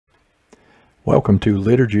Welcome to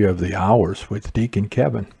Liturgy of the Hours with Deacon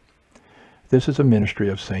Kevin. This is a ministry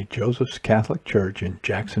of St. Joseph's Catholic Church in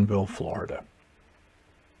Jacksonville, Florida.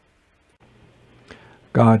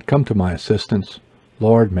 God, come to my assistance.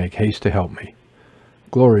 Lord, make haste to help me.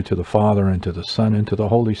 Glory to the Father, and to the Son, and to the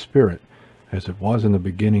Holy Spirit, as it was in the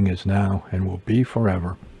beginning, is now, and will be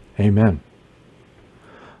forever. Amen.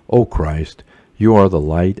 O Christ, you are the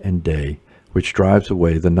light and day, which drives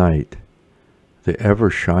away the night, the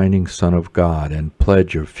ever-shining Son of God and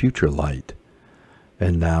pledge of future light.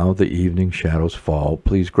 And now the evening shadows fall.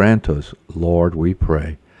 Please grant us, Lord, we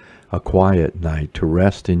pray, a quiet night to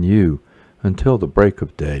rest in you until the break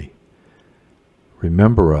of day.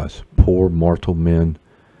 Remember us, poor mortal men,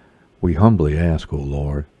 we humbly ask, O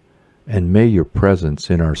Lord, and may your presence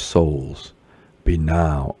in our souls be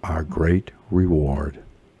now our great reward.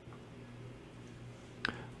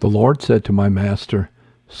 The Lord said to my Master,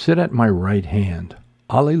 "Sit at my right hand."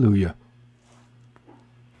 Alleluia.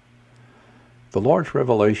 The Lord's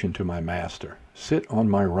revelation to my Master, "Sit on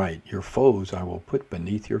my right, your foes I will put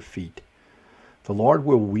beneath your feet." The Lord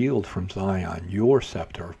will wield from Zion your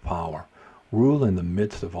scepter of power, rule in the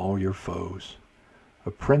midst of all your foes. A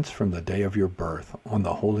prince from the day of your birth, on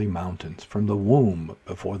the holy mountains, from the womb,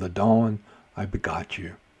 before the dawn, I begot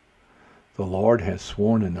you. The Lord has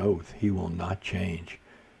sworn an oath he will not change.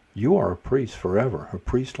 You are a priest forever, a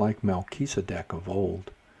priest like Melchizedek of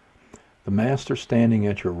old. The Master standing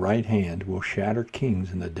at your right hand will shatter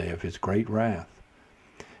kings in the day of his great wrath.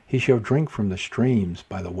 He shall drink from the streams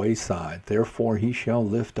by the wayside, therefore he shall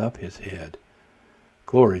lift up his head.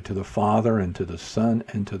 Glory to the Father, and to the Son,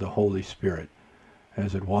 and to the Holy Spirit,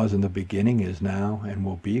 as it was in the beginning, is now, and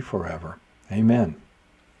will be forever. Amen.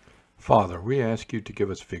 Father, we ask you to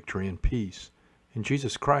give us victory and peace. In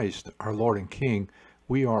Jesus Christ, our Lord and King,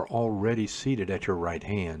 we are already seated at your right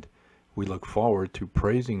hand. We look forward to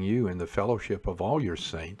praising you in the fellowship of all your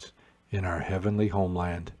saints in our heavenly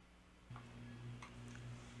homeland.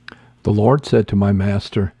 The Lord said to my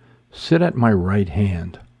Master, "Sit at my right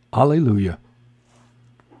hand." Alleluia.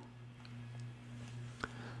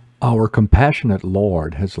 Our compassionate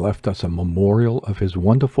Lord has left us a memorial of his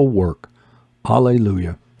wonderful work.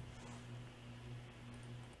 Alleluia.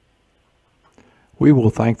 We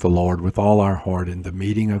will thank the Lord with all our heart in the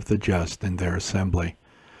meeting of the just in their assembly.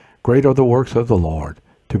 Great are the works of the Lord,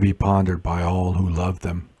 to be pondered by all who love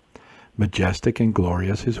them. Majestic and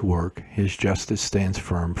glorious his work, his justice stands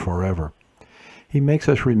firm forever. He makes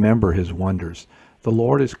us remember his wonders. The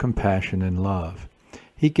Lord is compassion and love.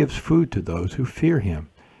 He gives food to those who fear him,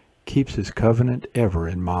 keeps his covenant ever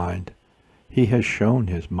in mind. He has shown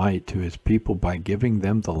his might to his people by giving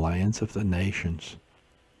them the lands of the nations.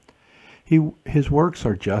 His works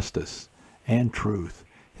are justice and truth.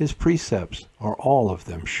 His precepts are all of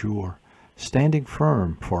them sure, standing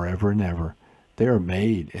firm forever and ever. They are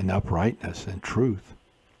made in uprightness and truth.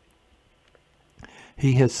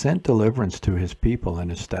 He has sent deliverance to his people and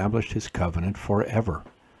established his covenant forever.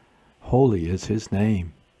 Holy is his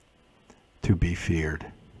name, to be feared.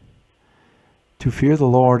 To fear the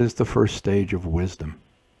Lord is the first stage of wisdom.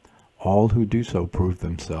 All who do so prove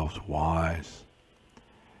themselves wise.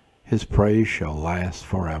 His praise shall last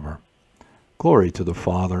forever. Glory to the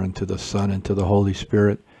Father, and to the Son, and to the Holy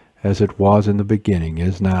Spirit, as it was in the beginning,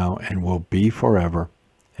 is now, and will be forever.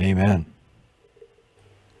 Amen.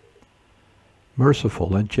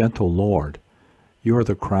 Merciful and gentle Lord, you are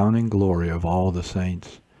the crowning glory of all the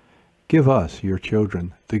saints. Give us, your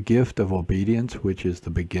children, the gift of obedience, which is the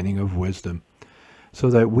beginning of wisdom, so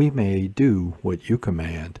that we may do what you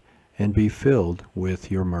command, and be filled with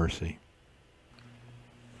your mercy.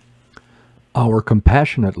 Our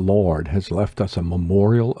compassionate Lord has left us a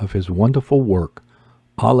memorial of his wonderful work.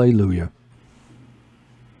 Alleluia.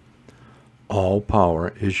 All power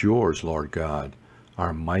is yours, Lord God,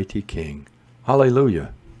 our mighty King.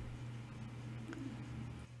 Alleluia.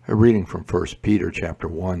 A reading from 1 Peter chapter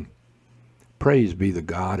 1. Praise be the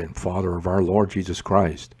God and Father of our Lord Jesus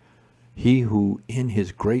Christ, he who in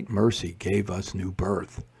his great mercy gave us new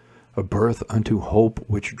birth, a birth unto hope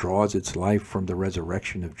which draws its life from the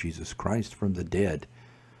resurrection of Jesus Christ from the dead,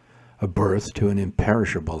 a birth to an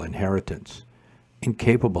imperishable inheritance,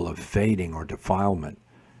 incapable of fading or defilement,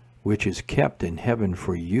 which is kept in heaven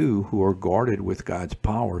for you who are guarded with God's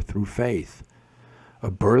power through faith, a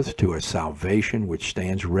birth to a salvation which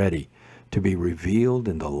stands ready to be revealed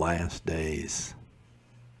in the last days.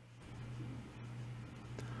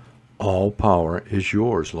 All power is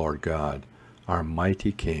yours, Lord God, our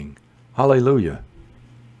mighty King. Alleluia.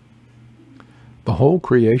 The whole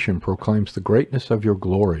creation proclaims the greatness of your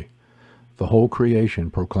glory. The whole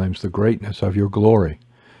creation proclaims the greatness of your glory.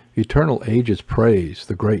 Eternal ages praise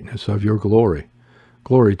the greatness of your glory.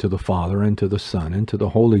 Glory to the Father, and to the Son, and to the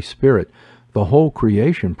Holy Spirit. The whole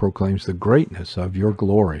creation proclaims the greatness of your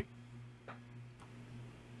glory.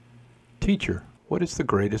 Teacher, what is the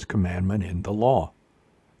greatest commandment in the law?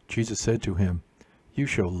 Jesus said to him, You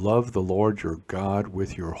shall love the Lord your God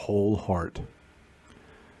with your whole heart.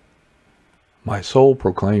 My soul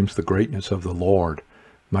proclaims the greatness of the Lord.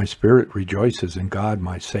 My spirit rejoices in God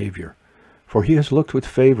my Savior, for he has looked with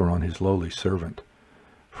favor on his lowly servant.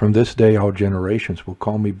 From this day all generations will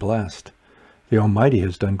call me blessed. The Almighty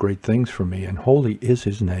has done great things for me, and holy is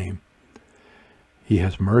his name. He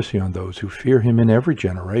has mercy on those who fear him in every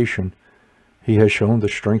generation. He has shown the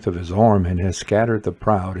strength of his arm, and has scattered the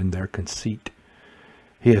proud in their conceit.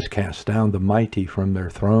 He has cast down the mighty from their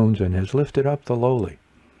thrones, and has lifted up the lowly.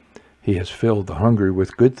 He has filled the hungry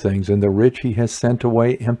with good things, and the rich he has sent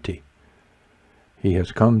away empty. He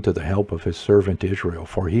has come to the help of his servant Israel,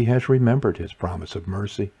 for he has remembered his promise of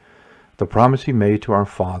mercy, the promise he made to our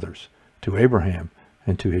fathers, to Abraham,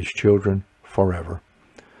 and to his children forever.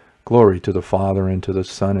 Glory to the Father, and to the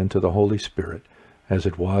Son, and to the Holy Spirit, as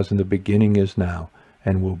it was in the beginning, is now,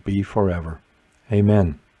 and will be forever.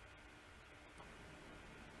 Amen.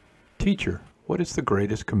 Teacher, what is the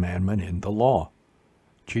greatest commandment in the law?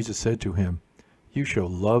 Jesus said to him, You shall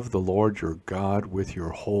love the Lord your God with your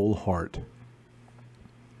whole heart.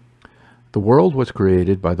 The world was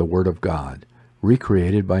created by the Word of God,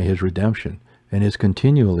 recreated by his redemption, and is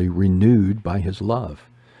continually renewed by his love.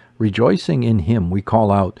 Rejoicing in him, we call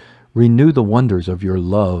out, Renew the wonders of your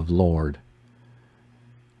love, Lord.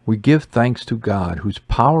 We give thanks to God, whose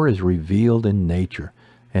power is revealed in nature,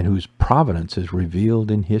 and whose providence is revealed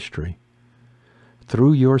in history.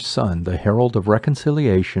 Through your Son, the herald of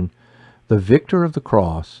reconciliation, the victor of the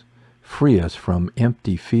cross, free us from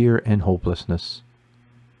empty fear and hopelessness.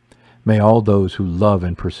 May all those who love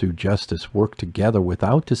and pursue justice work together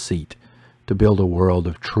without deceit to build a world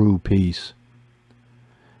of true peace.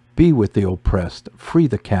 Be with the oppressed, free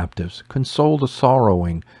the captives, console the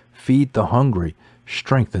sorrowing, feed the hungry,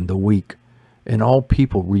 strengthen the weak, and all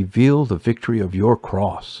people reveal the victory of your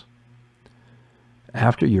cross.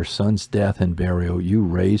 After your Son's death and burial, you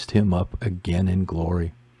raised him up again in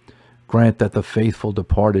glory. Grant that the faithful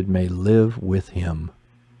departed may live with him.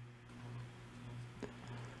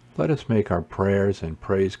 Let us make our prayers and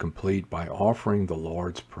praise complete by offering the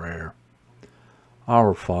Lord's Prayer.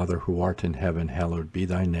 Our Father, who art in heaven, hallowed be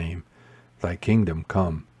thy name. Thy kingdom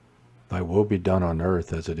come. Thy will be done on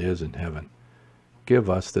earth as it is in heaven. Give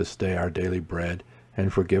us this day our daily bread,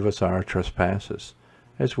 and forgive us our trespasses,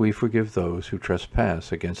 as we forgive those who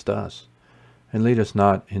trespass against us. And lead us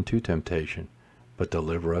not into temptation, but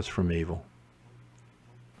deliver us from evil.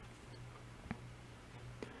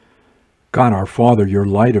 God our Father, your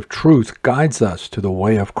light of truth guides us to the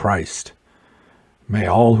way of Christ. May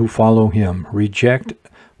all who follow him reject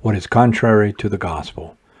what is contrary to the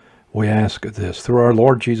gospel. We ask this through our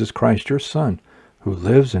Lord Jesus Christ, your Son, who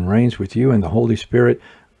lives and reigns with you in the Holy Spirit,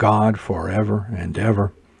 God forever and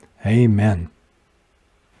ever. Amen.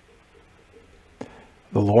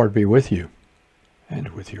 The Lord be with you, and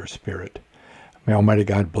with your spirit. May Almighty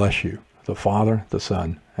God bless you, the Father, the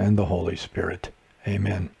Son, and the Holy Spirit.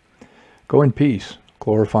 Amen. Go in peace,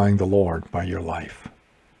 glorifying the Lord by your life.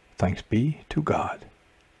 Thanks be to God.